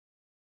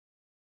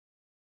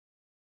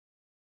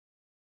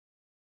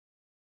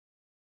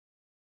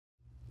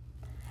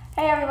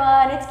Hey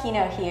everyone, it's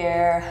Kino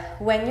here.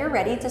 When you're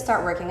ready to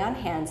start working on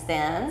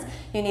handstands,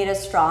 you need a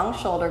strong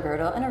shoulder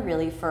girdle and a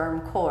really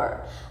firm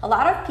core. A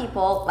lot of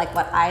people, like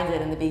what I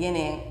did in the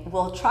beginning,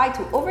 will try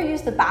to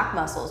overuse the back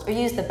muscles or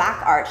use the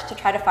back arch to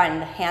try to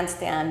find the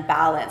handstand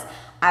balance.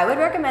 I would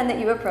recommend that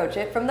you approach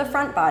it from the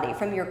front body,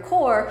 from your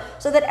core,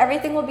 so that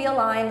everything will be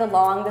aligned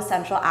along the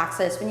central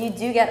axis when you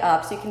do get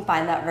up so you can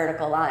find that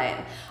vertical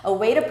line. A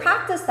way to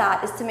practice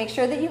that is to make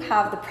sure that you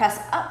have the press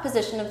up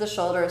position of the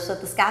shoulders so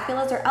that the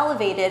scapulas are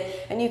elevated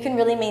and you can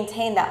really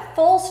maintain that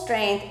full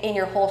strength in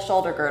your whole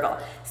shoulder girdle.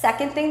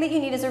 Second thing that you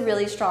need is a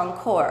really strong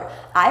core.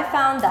 I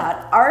found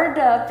that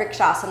Ardha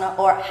Vrikshasana,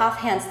 or half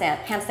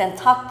handstand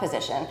tuck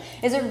position,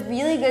 is a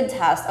really good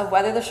test of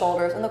whether the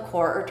shoulders and the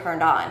core are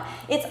turned on.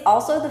 It's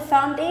also the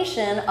foundation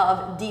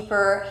of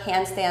deeper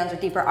handstands or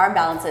deeper arm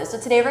balances. So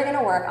today we're going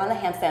to work on the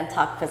handstand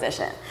tuck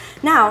position.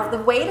 Now, the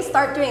way to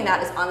start doing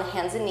that is on the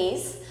hands and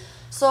knees.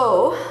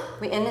 So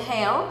we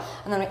inhale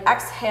and then we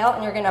exhale,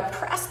 and you're going to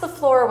press the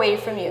floor away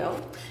from you.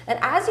 And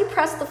as you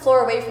press the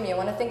floor away from you,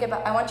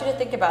 I want you to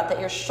think about that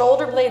your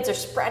shoulder blades are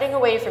spreading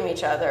away from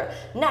each other.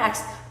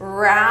 Next,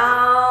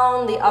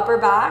 round the upper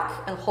back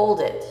and hold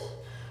it.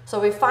 So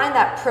we find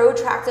that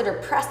protracted or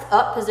pressed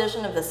up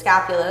position of the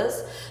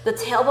scapulas. The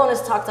tailbone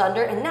is tucked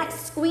under, and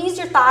next, squeeze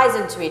your thighs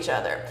into each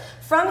other.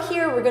 From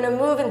here, we're going to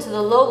move into the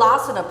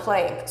Lolasana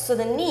plank. So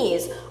the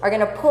knees are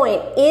going to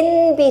point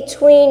in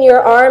between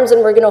your arms,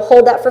 and we're going to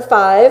hold that for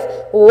 5.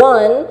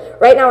 1.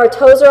 Right now our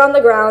toes are on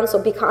the ground,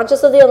 so be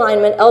conscious of the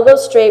alignment.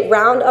 Elbows straight,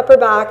 round upper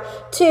back.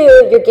 2.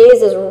 Your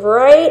gaze is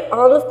right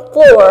on the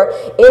floor,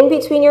 in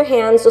between your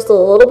hands, just a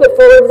little bit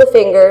forward with the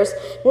fingers.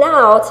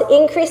 Now, to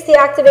increase the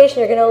activation,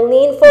 you're going to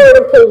lean forward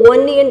and pull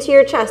one knee into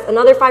your chest.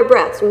 Another 5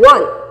 breaths.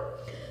 1,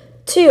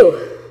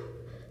 2,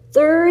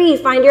 3.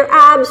 Find your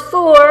abs.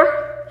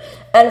 4.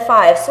 And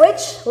 5.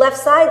 Switch, left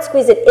side,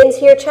 squeeze it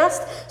into your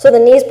chest so the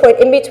knees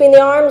point in between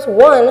the arms.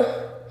 1,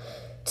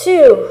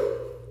 2,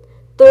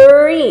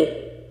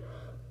 3,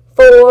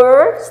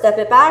 4. Step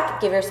it back,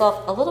 give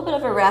yourself a little bit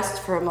of a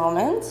rest for a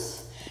moment.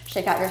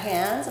 Shake out your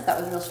hands if that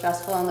was real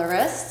stressful on the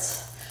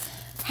wrists.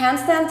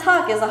 Handstand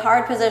tuck is a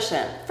hard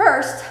position.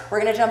 First,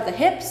 we're going to jump the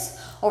hips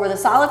over the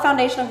solid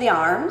foundation of the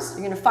arms.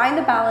 You're going to find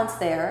the balance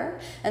there,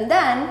 and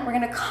then we're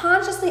going to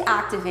consciously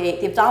activate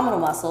the abdominal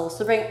muscles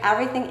to bring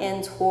everything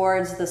in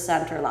towards the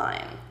center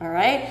line. All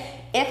right?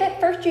 If at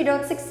first you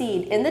don't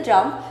succeed in the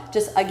jump,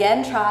 just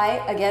again try,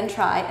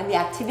 and the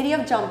activity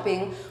of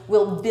jumping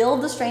will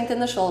build the strength in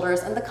the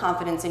shoulders and the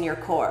confidence in your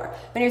core.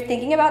 When you're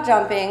thinking about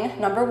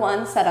jumping, number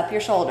 1, set up your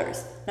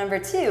shoulders. Number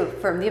 2,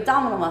 firm the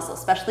abdominal muscles,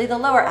 especially the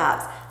lower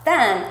abs.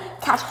 Then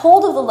catch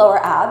hold of the lower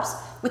abs.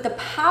 With the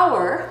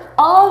power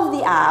of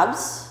the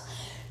abs,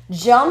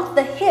 jump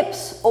the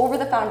hips over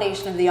the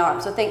foundation of the arm.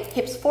 So think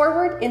hips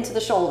forward into the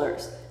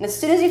shoulders. And as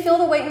soon as you feel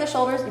the weight in the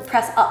shoulders, you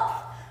press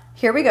up.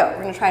 Here we go.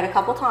 We're going to try it a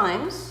couple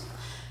times.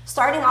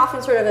 Starting off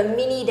in sort of a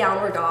mini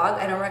downward dog.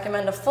 I don't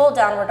recommend a full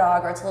downward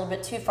dog, or it's a little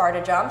bit too far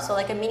to jump. So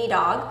like a mini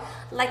dog,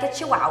 like a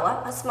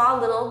chihuahua, a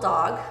small little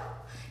dog.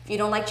 If you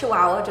don't like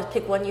chihuahua, just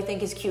pick one you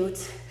think is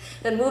cute.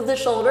 Then move the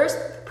shoulders,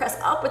 press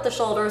up with the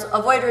shoulders,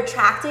 avoid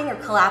retracting or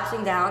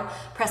collapsing down.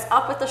 Press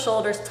up with the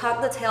shoulders,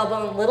 tuck the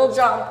tailbone, little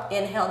jump,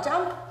 inhale,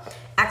 jump,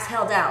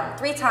 exhale, down.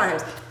 3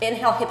 times.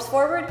 Inhale, hips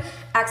forward,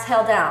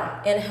 exhale,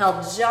 down.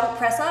 Inhale, jump,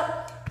 press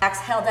up,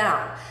 exhale,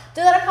 down. Do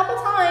that a couple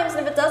times,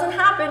 and if it doesn't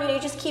happen, you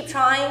just keep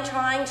trying.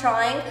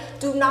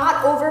 Do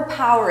not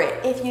overpower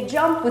it. If you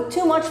jump with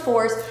too much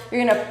force,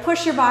 you're gonna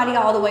push your body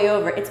all the way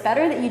over. It's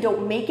better that you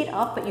don't make it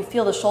up, but you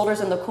feel the shoulders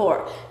and the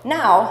core.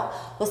 Now,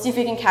 we'll see if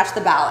we can catch the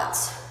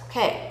balance.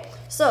 Okay,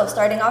 so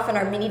starting off in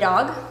our mini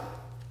dog.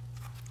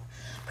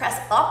 Press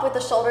up with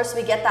the shoulders so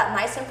we get that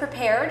nice and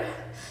prepared.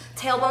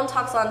 Tailbone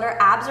tucks under,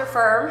 abs are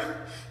firm.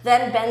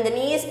 Then bend the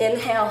knees,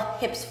 inhale,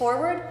 hips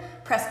forward.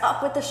 Press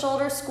up with the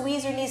shoulders,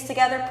 squeeze your knees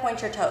together,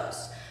 point your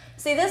toes.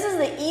 See, this is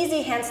the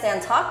easy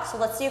handstand tuck, so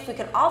let's see if we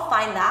can all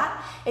find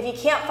that. If you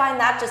can't find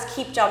that, just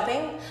keep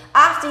jumping.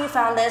 After you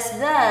found this,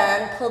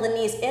 then pull the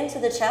knees into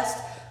the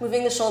chest,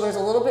 moving the shoulders a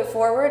little bit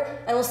forward,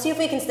 and we'll see if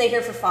we can stay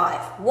here for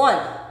 5. 1,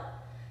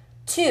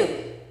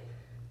 2,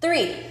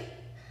 3,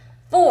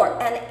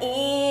 4, and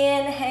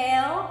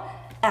inhale,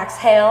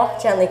 exhale,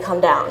 gently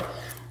come down.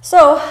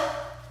 So,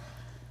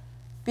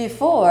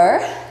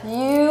 before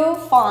you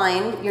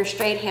find your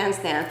straight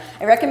handstand,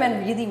 I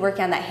recommend really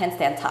working on that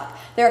handstand tuck.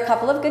 There are a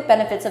couple of good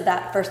benefits of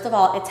that. First of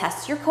all, it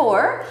tests your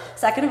core.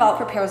 Second of all, it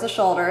prepares the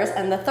shoulders.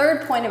 And the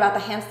third point about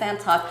the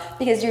handstand tuck,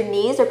 because your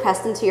knees are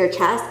pressed into your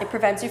chest, it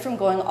prevents you from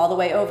going all the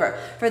way over.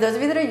 For those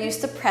of you that are used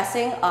to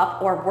pressing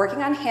up or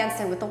working on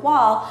handstand with the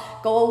wall,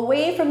 go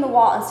away from the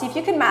wall and see if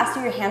you can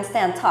master your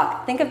handstand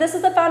tuck. Think of this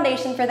as the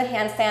foundation for the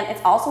handstand.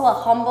 It's also a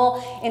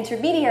humble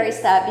intermediary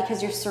step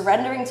because you're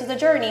surrendering to the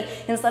journey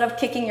instead of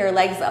kicking your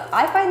legs up.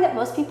 I find that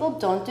most people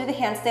don't do the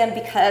handstand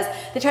because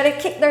they try to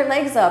kick their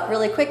legs up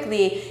really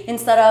quickly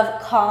instead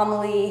of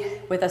calmly,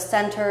 with a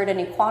centered and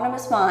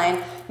equanimous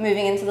mind,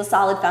 moving into the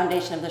solid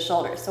foundation of the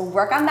shoulders. So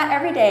work on that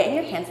every day and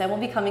your handstand will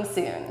be coming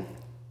soon.